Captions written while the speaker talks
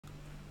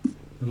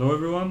Hello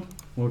everyone,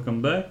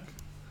 welcome back.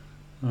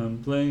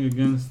 I'm playing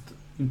against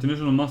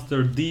International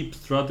Master Deep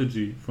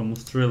Strategy from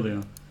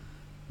Australia.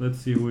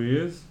 Let's see who he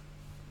is.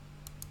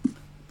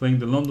 Playing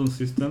the London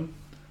system.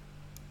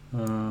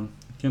 I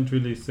can't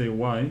really say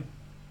why,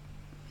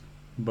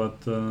 but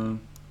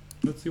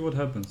let's see what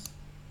happens.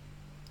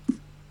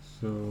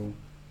 So,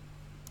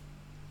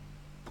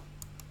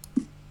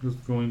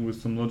 just going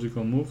with some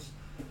logical moves.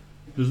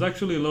 There's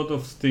actually a lot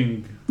of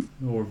sting,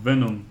 or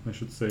venom I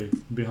should say,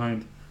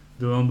 behind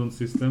the London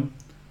system,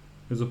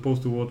 as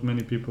opposed to what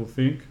many people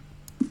think.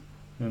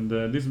 And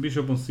this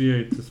bishop on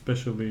c8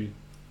 especially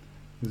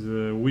is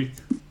weak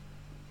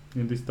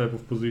in this type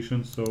of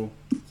position, so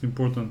it's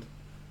important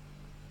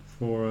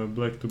for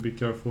black to be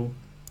careful.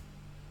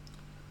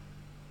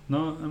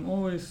 Now I'm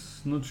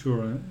always not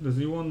sure, does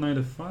he want knight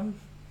f5?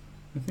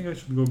 I think I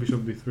should go bishop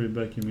b3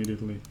 back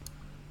immediately.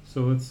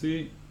 So let's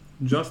see,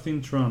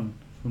 Justin Tran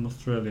from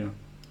Australia.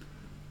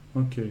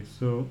 Okay,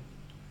 so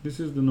this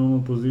is the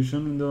normal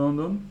position in the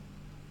London,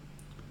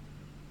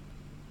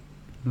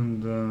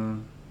 and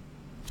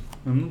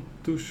I'm not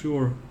too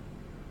sure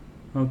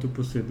how to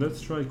proceed.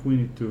 Let's try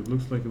queen e2. It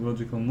looks like a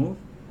logical move,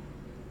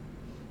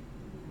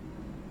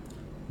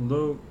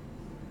 although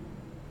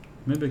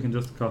maybe I can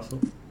just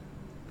castle.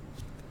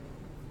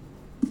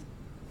 I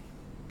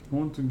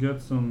want to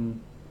get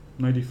some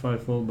knight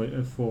e5 followed by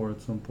f4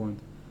 at some point,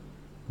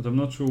 but I'm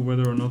not sure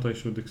whether or not I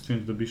should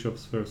exchange the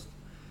bishops first.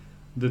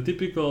 The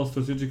typical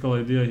strategical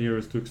idea here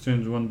is to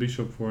exchange one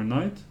bishop for a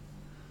knight,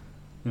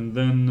 and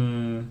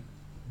then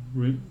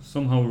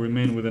somehow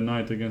remain with a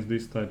knight against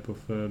this type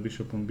of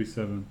bishop on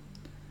b7. It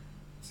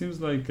seems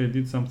like I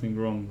did something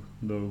wrong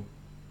though,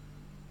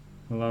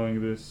 allowing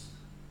this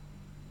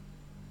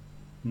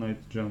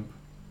knight jump.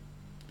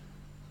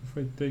 If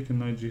I take a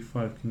knight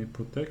g5, can he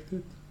protect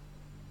it?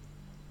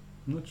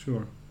 I'm not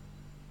sure.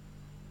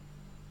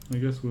 I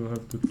guess we'll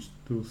have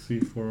to see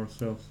for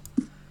ourselves.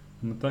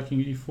 I'm attacking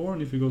e4,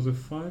 and if he goes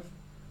f5,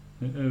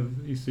 I have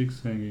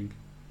e6 hanging.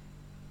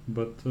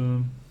 But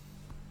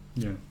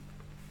yeah.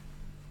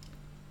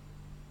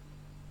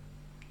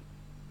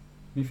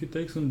 If he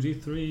takes on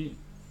g3,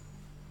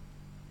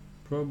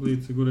 probably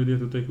it's a good idea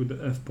to take with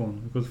the f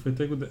pawn, because if I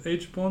take with the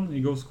h pawn, he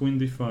goes queen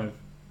d5.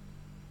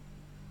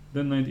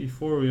 Then knight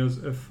e4, he has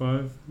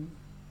f5,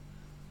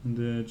 and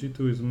the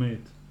g2 is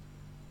mate.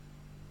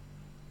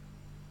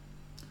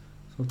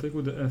 So I'll take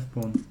with the f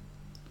pawn.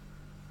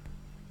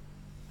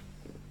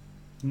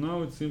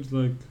 Now it seems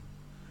like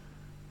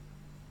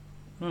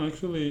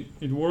actually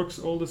it works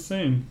all the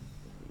same,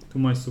 to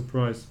my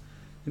surprise.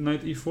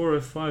 Knight e4,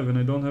 f5, and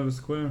I don't have a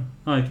square.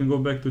 I can go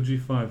back to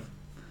g5.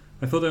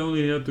 I thought I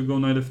only had to go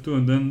knight f2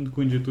 and then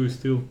queen g2 is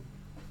still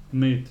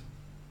mate.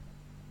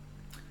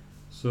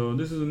 So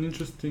this is an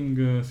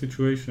interesting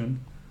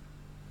situation.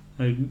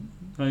 I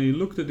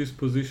looked at this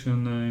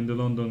position in the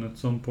London at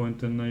some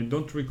point, and I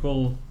don't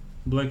recall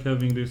black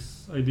having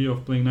this idea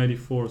of playing knight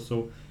e4,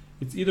 so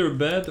it's either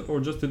bad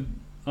or just that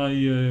I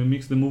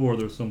mixed the move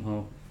order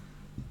somehow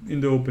in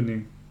the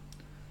opening.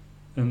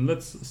 And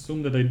let's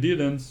assume that I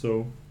didn't,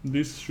 so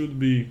this should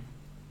be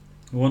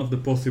one of the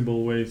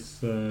possible ways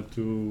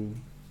to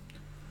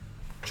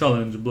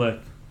challenge black.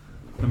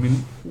 I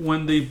mean,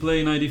 when they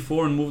play knight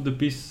e4 and move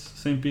the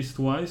same piece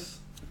twice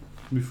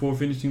before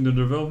finishing the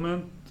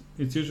development,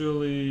 it's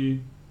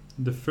usually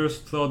the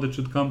first thought that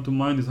should come to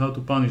mind is how to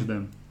punish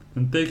them.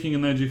 And taking a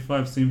knight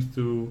g5 seems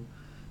to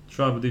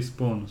trap this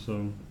pawn,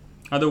 so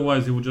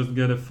otherwise he would just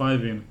get a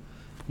 5 in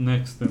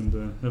next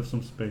and have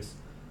some space.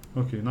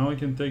 Okay, now I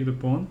can take the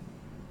pawn.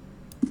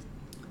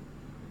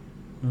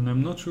 And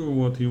I'm not sure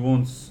what he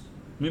wants.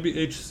 Maybe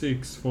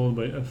h6 followed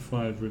by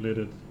f5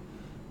 related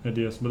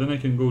ideas, but then I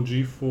can go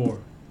g4.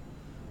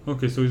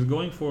 Okay, so he's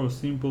going for a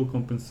simple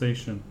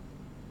compensation.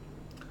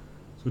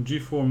 So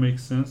g4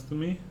 makes sense to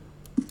me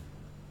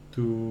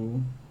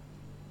to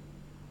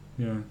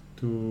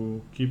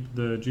keep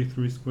the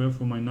g3 square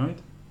for my knight.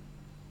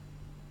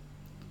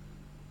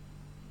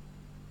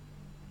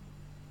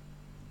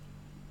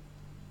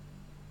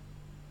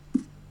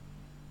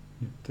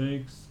 It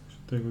takes, I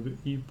should take with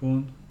the e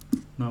pawn.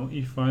 Now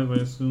e5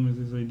 I assume is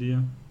his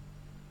idea.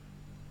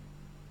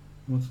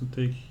 He wants to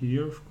take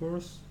here, of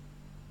course,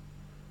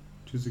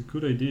 which is a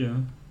good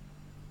idea.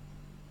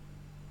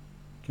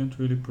 Can't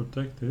really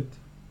protect it.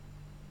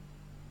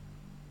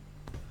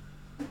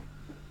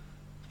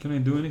 Can I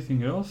do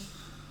anything else?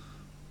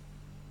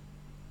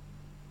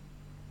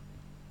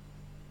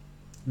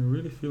 I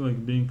really feel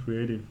like being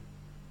creative,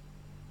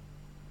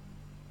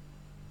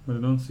 but I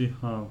don't see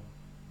how.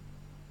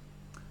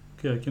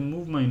 Okay, I can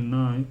move my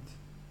knight,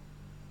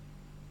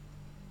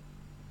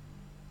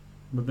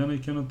 but then I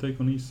cannot take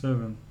on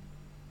e7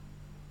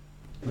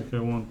 like I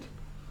want.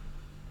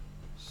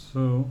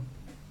 So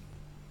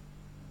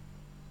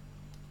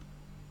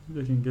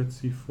maybe I can get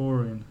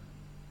c4 in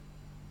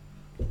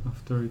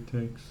after he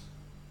takes.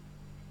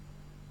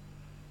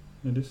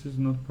 Yeah, this is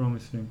not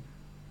promising,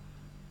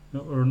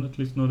 or at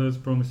least not as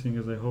promising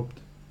as I hoped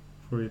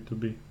for it to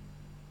be.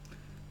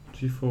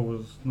 g4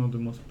 was not the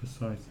most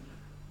precise.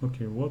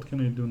 Okay, what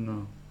can I do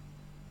now?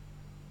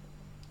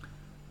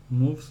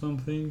 move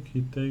something,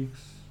 he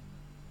takes.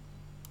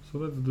 So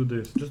let's do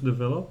this, just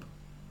develop.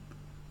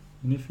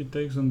 And if he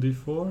takes on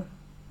d4,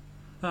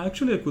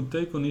 actually I could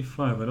take on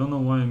e5, I don't know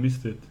why I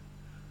missed it.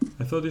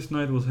 I thought this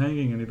knight was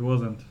hanging and it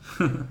wasn't.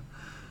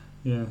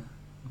 Yeah.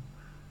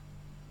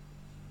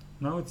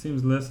 Now it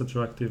seems less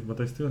attractive,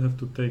 but I still have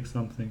to take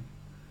something.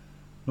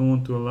 Don't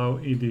want to allow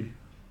ed.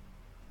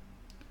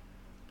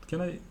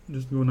 Can I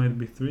just go knight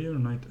b3 or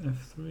knight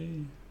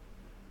f3?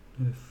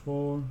 Knight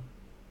f4.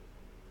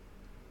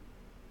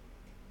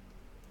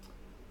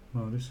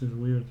 Wow, this is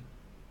weird.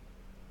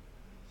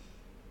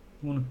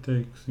 I want to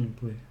take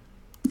simply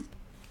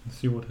and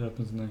see what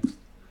happens next.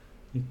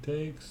 He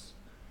takes.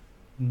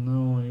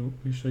 Now I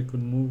wish I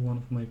could move one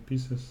of my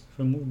pieces. If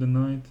I move the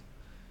knight,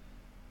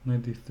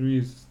 knight d3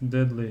 is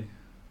deadly.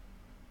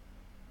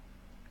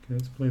 Okay,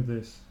 let's play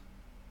this.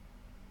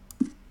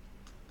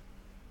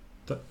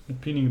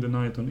 Pinning the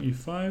knight on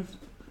e5,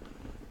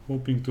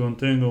 hoping to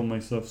untangle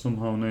myself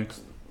somehow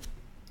next.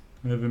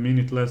 I have a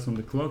minute less on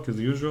the clock as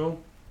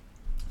usual,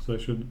 so I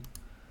should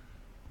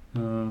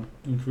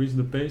increase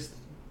the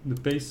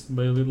pace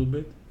by a little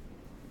bit.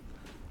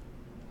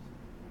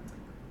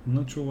 I'm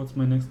not sure what's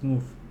my next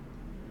move.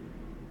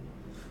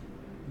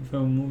 If I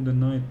will move the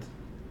knight,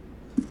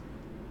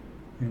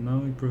 and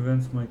now it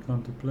prevents my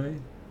counterplay.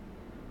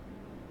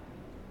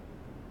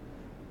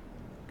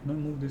 Can I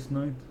move this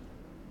knight?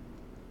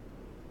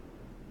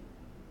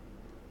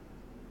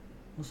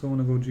 Also want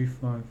to go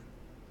g5.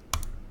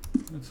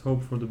 Let's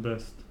hope for the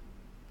best.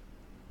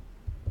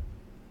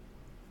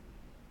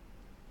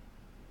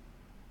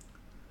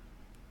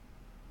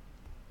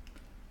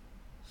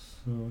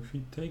 So if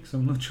he takes,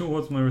 I'm not sure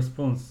what's my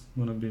response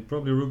gonna be.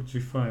 Probably rook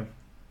g5.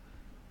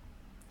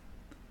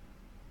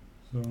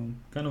 So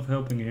I'm kind of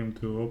helping him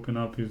to open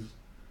up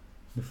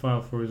the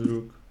file for his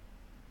rook.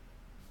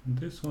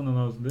 This one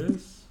allows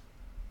this.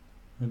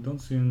 I don't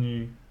see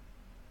any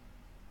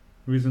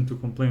reason to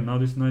complain. Now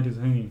this knight is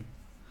hanging.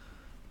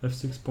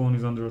 f6 pawn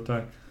is under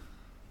attack.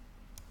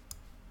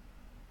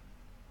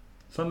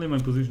 Suddenly my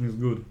position is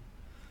good.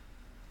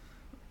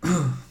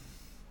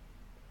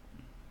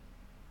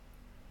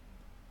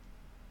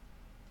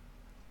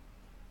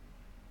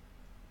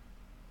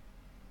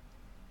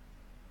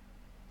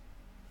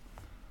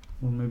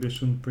 Well, maybe I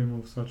shouldn't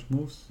pre-move such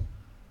moves.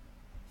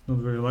 It's not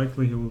very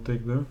likely he will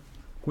take there.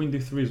 Queen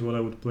d3 is what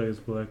I would play as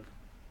black,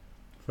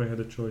 if I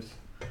had a choice.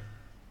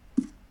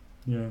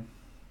 Yeah.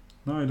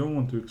 Now I don't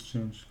want to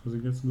exchange, because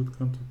it gets good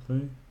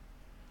counterplay.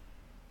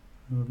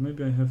 But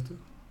maybe I have to.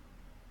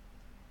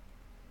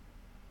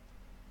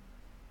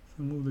 If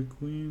I move the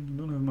queen, I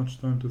don't have much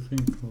time to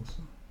think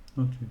also.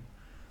 Okay.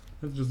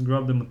 Let's just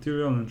grab the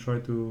material and try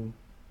to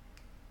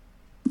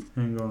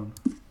hang on.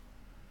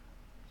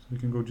 So we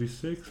can go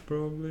g6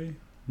 probably.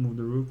 Move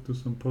the rook to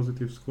some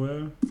positive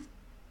square.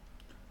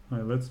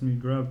 Alright, lets me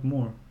grab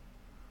more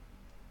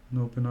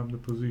and open up the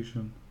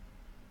position.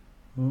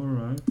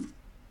 Alright.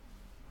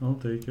 I'll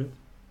take it.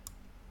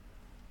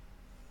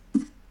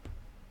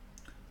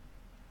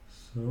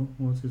 So,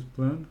 what's his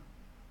plan?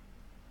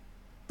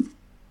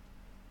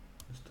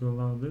 Just to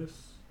allow this.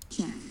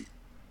 Check.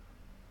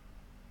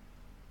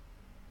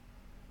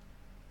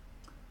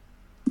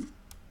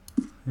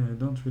 Yeah, I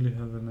don't really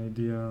have an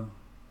idea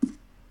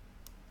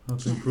how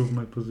to improve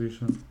my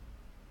position.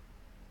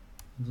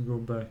 Let's go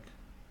back.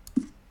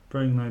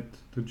 Praying knight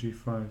to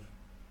g5.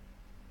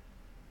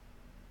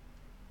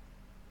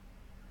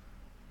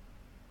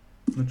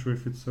 Not sure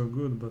if it's so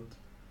good, but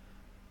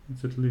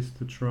it's at least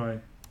to try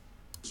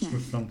for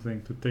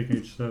something, to take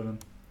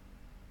h7.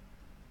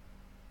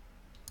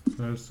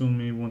 So I assume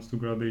he wants to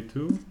grab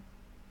a2.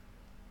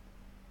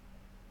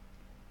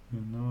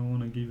 And now I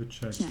want to give a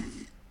check.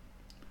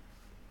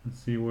 And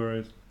see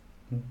where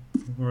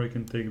I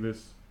can take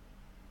this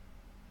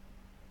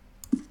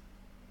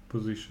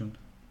position.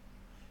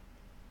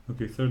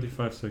 Okay,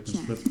 35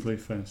 seconds. Let's play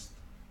fast.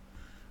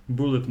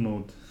 Bullet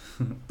mode.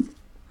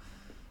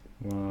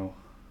 Wow.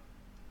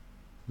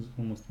 It's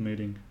almost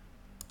mating.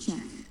 Check.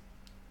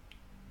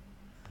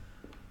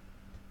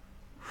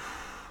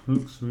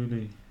 Looks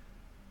really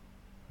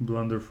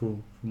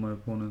blunderful for my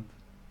opponent.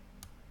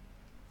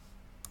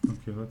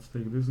 Okay, let's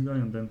take this guy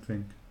and then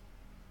think.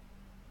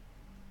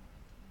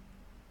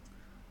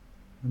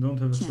 I don't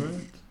have a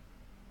threat,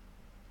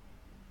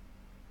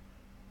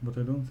 but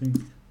I don't think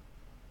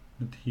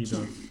that he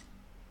does.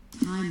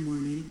 Time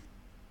warning.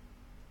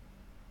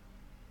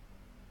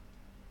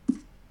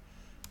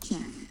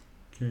 Check.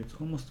 Okay, it's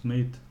almost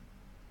mate.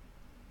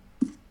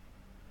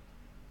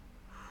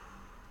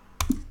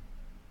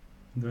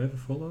 Do I have a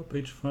follow-up?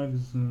 h5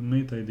 is a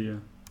mate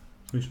idea,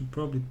 so we should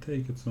probably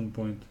take at some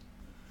point.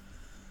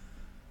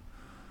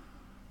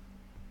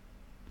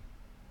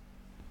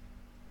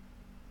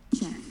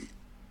 Check.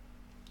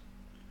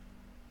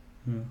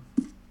 Yeah.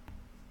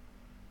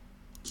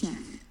 Check.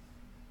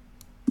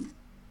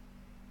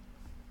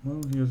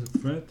 Well, he has a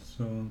threat,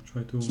 so I'll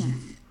try to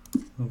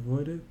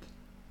avoid it.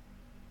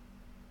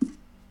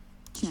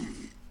 Check.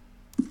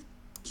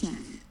 Check.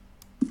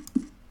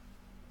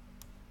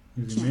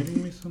 Is he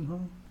mating me somehow?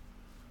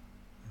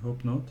 I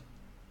hope not.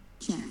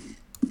 check,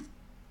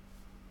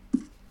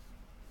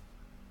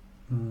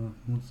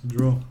 Wants to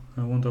draw.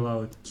 I won't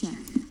allow it. check,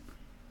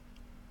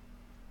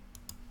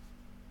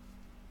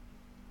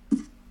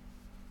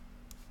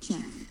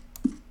 check,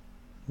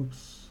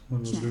 Oops,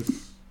 what was Check.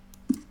 this?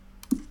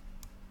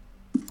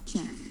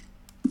 check,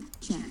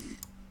 check,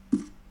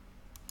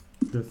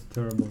 That's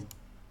terrible.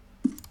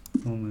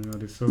 Oh my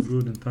god, it's so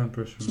good in time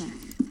pressure. check,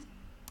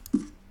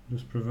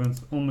 Just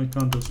prevents all my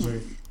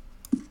counterplay.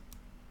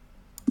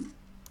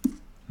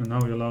 And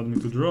now he allowed me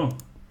to draw.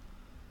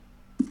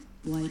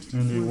 white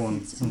And he won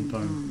forfeits on on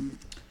time.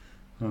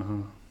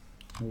 pawn,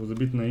 I was a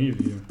bit naive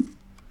here.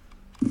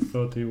 I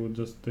thought he would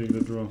just take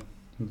the draw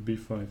with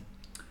b5.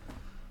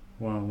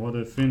 Wow, what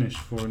a finish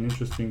for an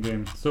interesting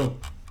game. So,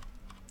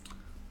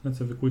 let's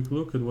have a quick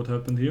look at what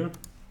happened here.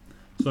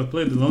 So I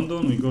played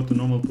London, we got a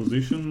normal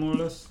position more or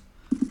less.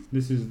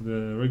 This is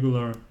the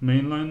regular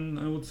main line,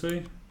 I would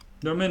say.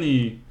 There are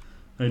many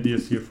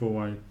ideas here for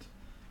white.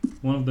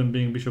 One of them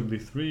being bishop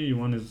d3,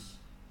 one is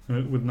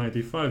with knight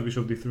e5,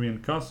 bishop d3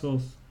 and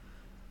castles.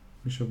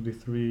 Bishop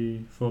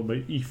d3 followed by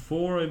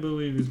e4, I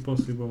believe, is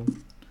possible.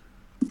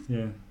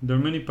 Yeah, there are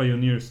many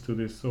pioneers to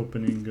this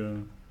opening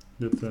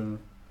that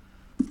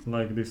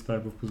like this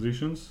type of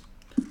positions.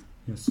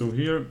 Yeah, so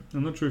here,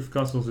 I'm not sure if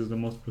castles is the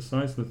most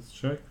precise. Let's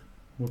check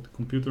what the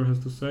computer has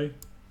to say.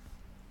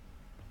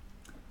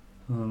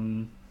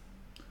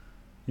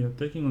 Yeah,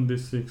 taking on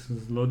d6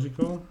 is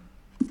logical.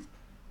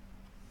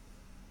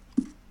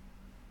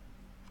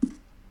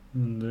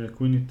 And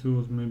queen e2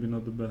 was maybe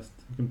not the best.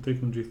 You can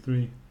take on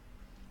g3,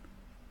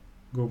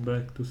 go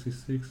back to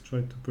c6,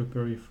 try to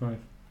prepare e5.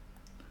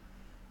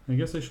 I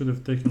guess I should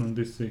have taken on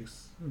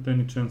d6 at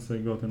any chance I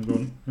got and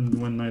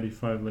went knight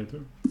e5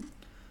 later.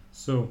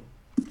 So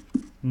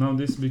now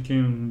this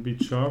became a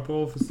bit sharp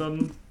all of a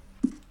sudden,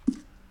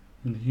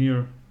 and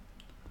here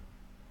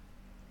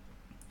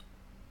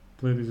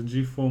play this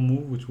g4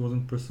 move, which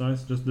wasn't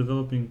precise, just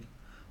developing.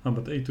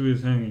 But a2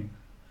 is hanging,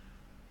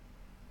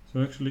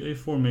 so actually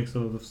a4 makes a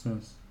lot of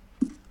sense.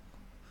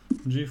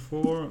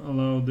 g4,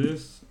 allow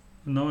this,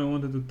 and now I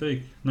wanted to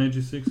take knight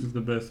g6 is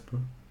the best.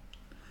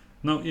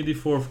 Now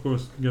ed4 of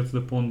course gets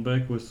the pawn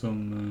back with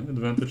some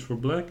advantage for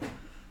black.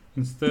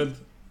 Instead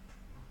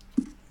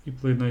he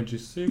played knight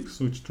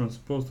g6, which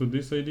transposed to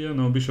this idea.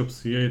 Now bishop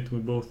c8, we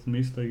both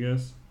missed, I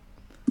guess.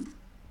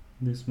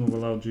 This move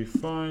allowed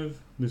g5,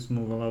 this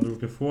move allowed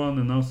rook f1,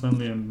 and now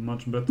suddenly I'm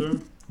much better,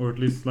 or at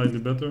least slightly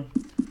better.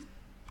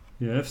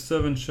 Yeah,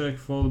 f7 check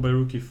followed by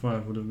rook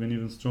e5 would have been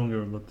even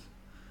stronger, but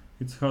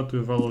it's hard to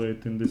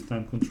evaluate in this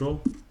time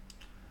control.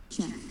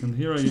 check, And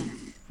here I check,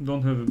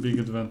 don't have a big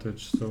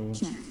advantage, so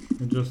check,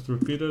 I just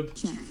repeated,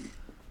 check,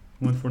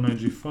 went for knight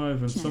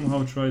g5, and Check.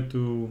 somehow tried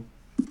to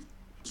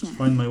check,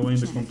 find my way in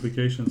the Check.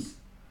 complications,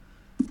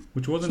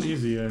 which wasn't Check.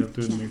 easy, I have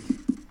to Check. admit.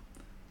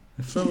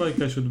 I felt like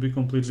I should be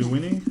completely Check.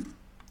 winning,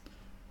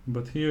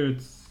 but here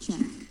it's, check,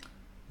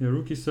 yeah,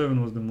 rook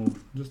e7 was the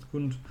move. Just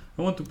couldn't.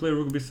 I want to play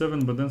rook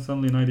b7, but then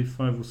suddenly knight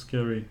e5 was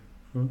scary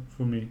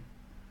for me.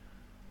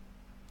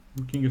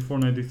 King f4,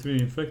 knight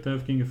d3. In fact, I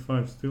have king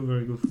f5, still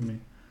very good for me.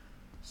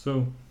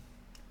 So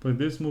play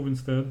this move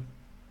instead.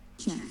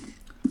 check,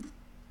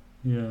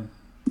 Yeah,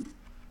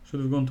 should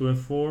have gone to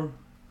f4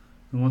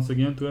 and once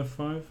again to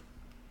f5,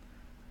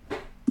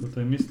 but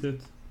I missed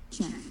it.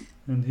 check,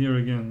 And here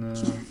again,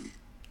 check,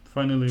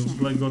 finally Check.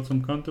 black got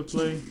some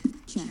counterplay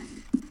check,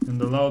 and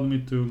allowed me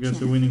to get the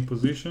Check. winning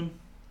position.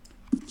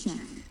 check,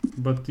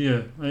 But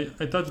yeah,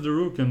 I touched the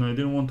rook and I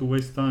didn't want to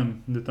waste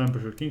time in the time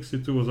pressure. King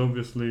c2 was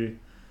obviously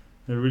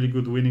a really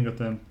good winning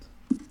attempt.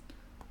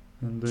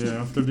 And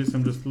yeah, after this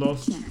I'm just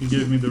lost. He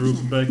gave me the rook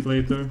back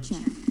later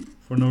check,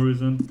 for no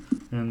reason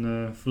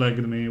and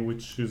flagged me,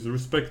 which is a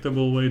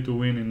respectable way to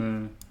win in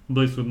a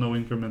Blitz with no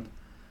increment.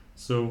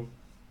 So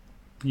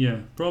yeah,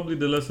 probably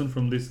the lesson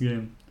from this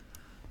game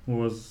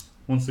was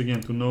once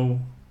again to know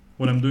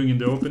what I'm doing in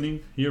the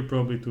opening. Here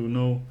probably to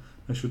know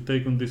I should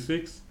take on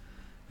d6,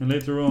 and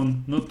later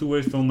on not to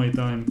waste all my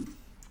time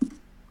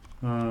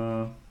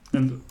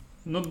and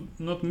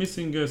not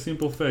missing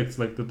simple facts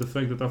like the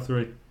fact that after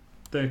I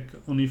take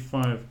on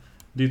e5,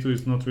 d2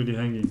 is not really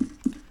hanging.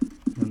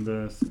 And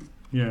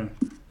yeah,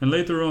 and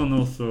later on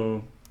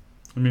also,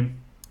 I mean,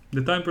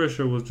 the time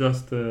pressure was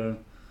just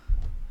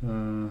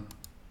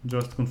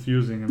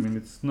confusing. I mean,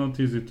 it's not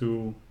easy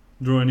to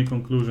draw any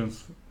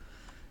conclusions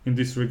in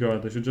this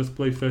regard. I should just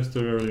play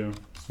faster earlier.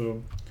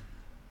 So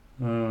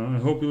I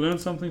hope you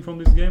learned something from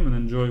this game and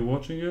enjoy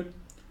watching it.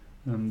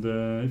 And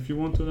if you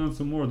want to learn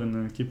some more,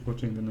 then keep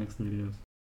watching the next videos.